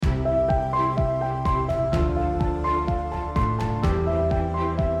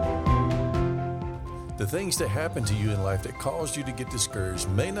The things that happened to you in life that caused you to get discouraged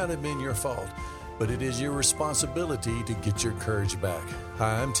may not have been your fault, but it is your responsibility to get your courage back.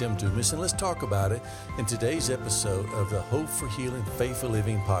 Hi, I'm Tim Dumas, and let's talk about it in today's episode of the Hope for Healing, Faithful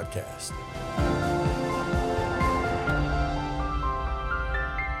Living podcast.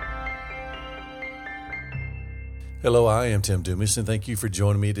 Hello, I am Tim Dumas, and thank you for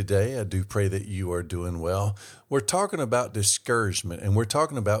joining me today. I do pray that you are doing well. We're talking about discouragement, and we're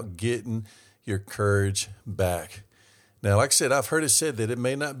talking about getting your courage back. Now, like I said, I've heard it said that it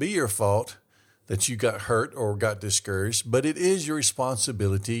may not be your fault that you got hurt or got discouraged, but it is your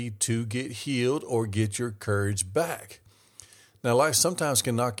responsibility to get healed or get your courage back. Now, life sometimes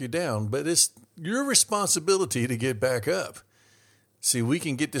can knock you down, but it's your responsibility to get back up. See, we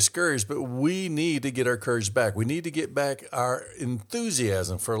can get discouraged, but we need to get our courage back. We need to get back our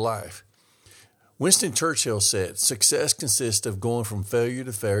enthusiasm for life. Winston Churchill said, success consists of going from failure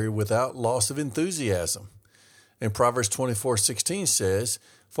to failure without loss of enthusiasm. And Proverbs 24:16 says,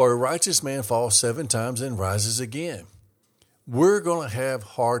 for a righteous man falls 7 times and rises again. We're going to have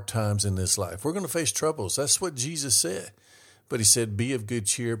hard times in this life. We're going to face troubles. That's what Jesus said. But he said, be of good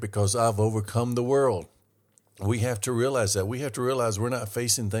cheer because I've overcome the world. We have to realize that. We have to realize we're not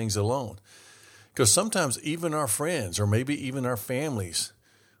facing things alone. Because sometimes even our friends or maybe even our families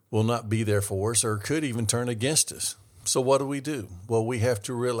will not be there for us or could even turn against us. So what do? Well, we have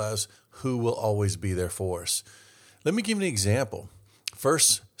to realize who will always be there for us. Let me give you an example. 1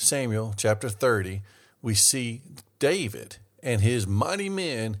 Samuel chapter 30, we see David and his mighty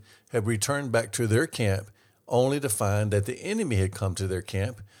men have returned back to their camp only to find that the enemy had come to their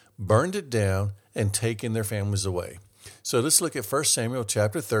camp, burned it down, and taken their families away. So let's look at 1 Samuel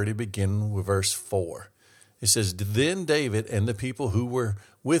chapter 30, beginning with verse 4. It says, then David and the people who were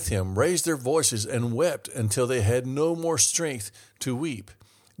with him raised their voices and wept until they had no more strength to weep.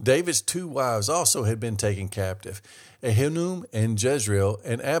 David's 2 wives also had been taken captive, Ahinoam and Jezreel,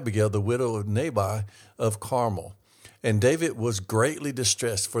 and Abigail, the widow of Naboth of Carmel. And David was greatly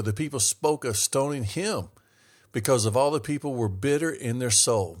distressed, for the people spoke of stoning him, because of all the people were bitter in their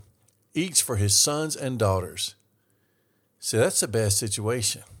soul, each for his sons and daughters. See, that's a bad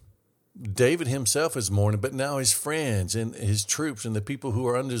situation. David himself is mourning, but now his friends and his troops and the people who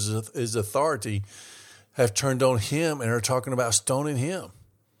are under his authority have turned on him and are talking about stoning him.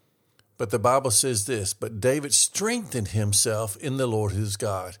 But the Bible says this, but David strengthened himself in the Lord his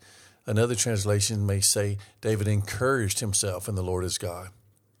God. Another translation may say David encouraged himself in the Lord his God.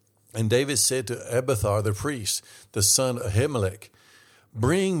 And David said to Abiathar the priest, the son of Ahimelech,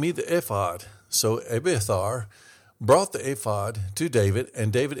 bring me the ephod. So Abiathar brought the ephod to David,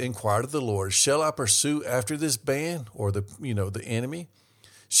 and David inquired of the Lord, shall I pursue after this band or the enemy?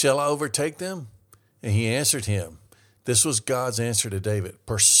 Shall I overtake them? And he answered him. This was God's answer to David.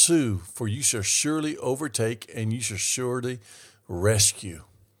 Pursue, for you shall surely overtake and you shall surely rescue.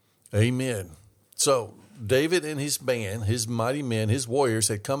 Amen. So David and his band, his mighty men, his warriors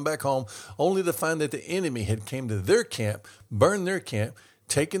had come back home only to find that the enemy had came to their camp, burned their camp,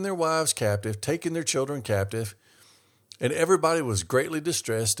 taken their wives captive, taken their children captive, and everybody was greatly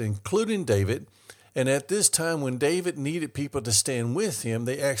distressed, including David. And at this time, when David needed people to stand with him,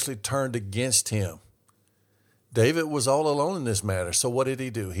 they actually turned against him. David was all alone in this matter. So what did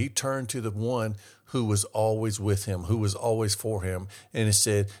he do? He turned to the one who was always with him, who was always for him. And it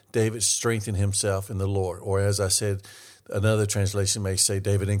said, David strengthened himself in the Lord. Or as I said, another translation may say,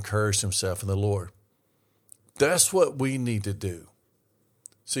 David encouraged himself in the Lord. That's what we need to do.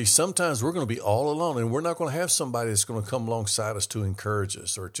 See, sometimes we're going to be all alone, and we're not going to have somebody that's going to come alongside us to encourage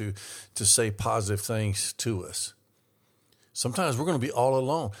us or to say positive things to us. Sometimes we're going to be all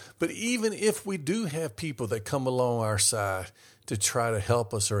alone. But even if we do have people that come along our side to try to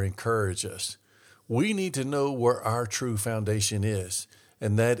help us or encourage us, we need to know where our true foundation is,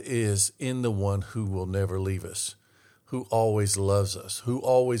 and that is in the one who will never leave us, who always loves us, who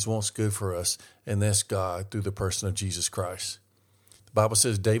always wants good for us, and that's God through the person of Jesus Christ. The Bible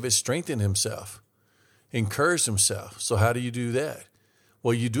says David strengthened himself, encouraged himself. So how do you do that?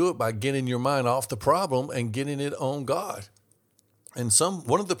 Well, you do it by getting your mind off the problem and getting it on God. And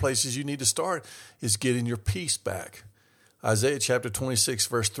one of the places you need to start is getting your peace back. Isaiah chapter 26,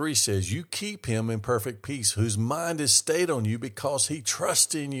 verse 3 says, you keep him in perfect peace, whose mind is stayed on you because he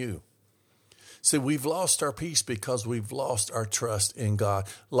trusts in you. See, we've lost our peace because we've lost our trust in God,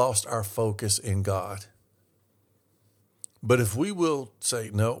 lost our focus in God. But if we will say,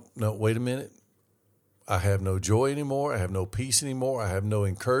 no, wait a minute. I have no joy anymore. I have no peace anymore. I have no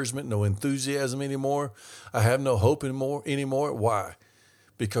encouragement, no enthusiasm anymore. I have no hope anymore. Why?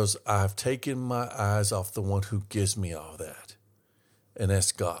 Because I've taken my eyes off the one who gives me all that. And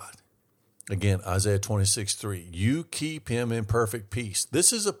that's God. Again, Isaiah 26:3. You keep him in perfect peace.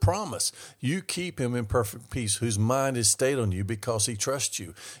 This is a promise. You keep him in perfect peace, whose mind is stayed on you because he trusts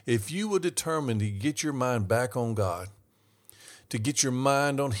you. If you will determine to get your mind back on God, to get your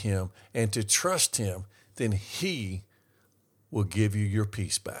mind on him, and to trust him, then he will give you your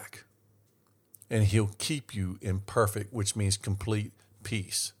peace back. And he'll keep you in perfect, which means complete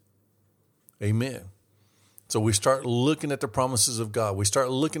peace. Amen. So we start looking at the promises of God. We start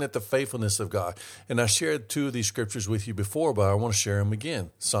looking at the faithfulness of God. And I shared 2 of these scriptures with you before, but I want to share them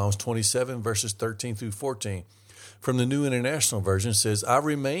again. Psalms 27, verses 13 through 14. From the New International Version says, I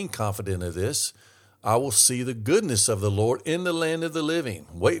remain confident of this. I will see the goodness of the Lord in the land of the living.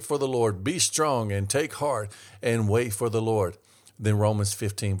 Wait for the Lord. Be strong and take heart and wait for the Lord. Then Romans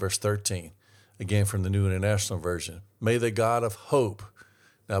 15, verse 13. Again, from the New International Version. May the God of hope.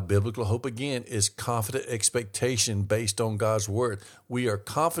 Now, biblical hope, again, is confident expectation based on God's word. We are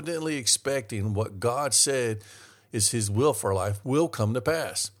confidently expecting what God said is his will for our life will come to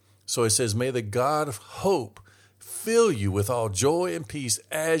pass. So it says, may the God of hope fill you with all joy and peace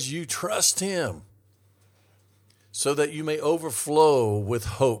as you trust him, so that you may overflow with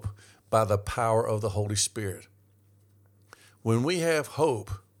hope by the power of the Holy Spirit. When we have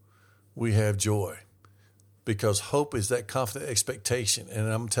hope, we have joy. Because hope is that confident expectation.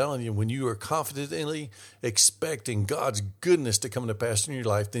 And I'm telling you, when you are confidently expecting God's goodness to come to pass in your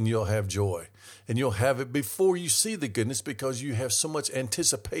life, then you'll have joy. And you'll have it before you see the goodness because you have so much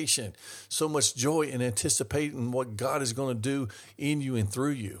anticipation, so much joy in anticipating what God is going to do in you and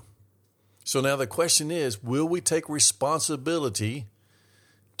through you. So now the question is, will we take responsibility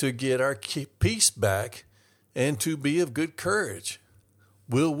to get our peace back and to be of good courage?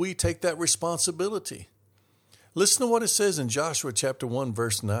 Will we take that responsibility? Listen to what it says in Joshua chapter 1,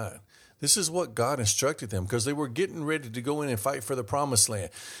 verse 9. This is what God instructed them because they were getting ready to go in and fight for the promised land.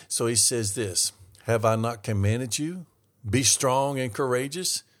 So he says this, have I not commanded you? Be strong and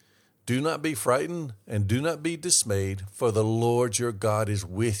courageous. Do not be frightened and do not be dismayed, for the Lord your God is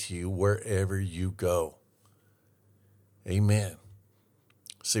with you wherever you go. Amen.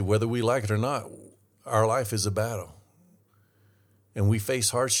 See, whether we like it or not, our life is a battle and we face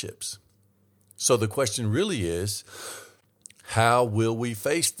hardships. So the question really is, how will we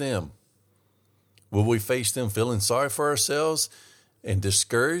face them? Will we face them feeling sorry for ourselves and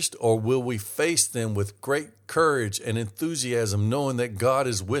discouraged, or will we face them with great courage and enthusiasm, knowing that God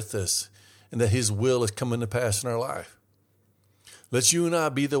is with us and that his will is coming to pass in our life? Let you and I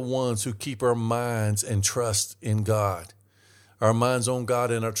be the ones who keep our minds and trust in God, our minds on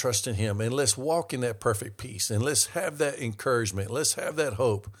God and our trust in him. And let's walk in that perfect peace, and let's have that encouragement. Let's have that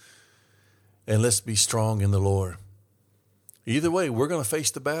hope. And let's be strong in the Lord. Either way, we're going to face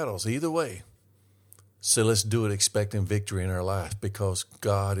the battles. Either way. So let's do it expecting victory in our life because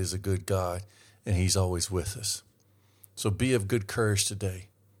God is a good God and he's always with us. So be of good courage today.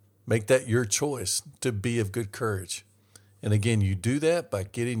 Make that your choice to be of good courage. And again, you do that by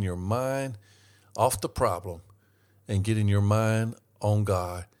getting your mind off the problem and getting your mind on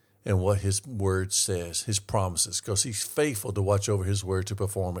God and what his word says, his promises, because he's faithful to watch over his word to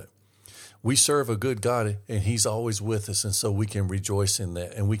perform it. We serve a good God, and he's always with us, and so we can rejoice in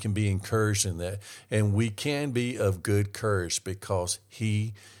that, and we can be encouraged in that, and we can be of good courage because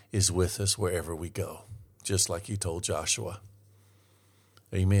he is with us wherever we go, just like he told Joshua.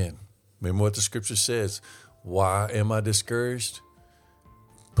 Amen. Remember what the scripture says. Why am I discouraged?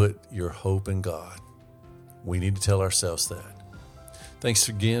 Put your hope in God. We need to tell ourselves that. Thanks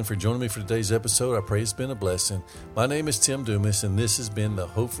again for joining me for today's episode. I pray it's been a blessing. My name is Tim Dumas, and this has been the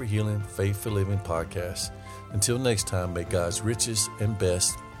Hope for Healing, Faith for Living podcast. Until next time, may God's richest and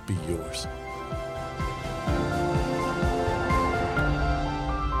best be yours.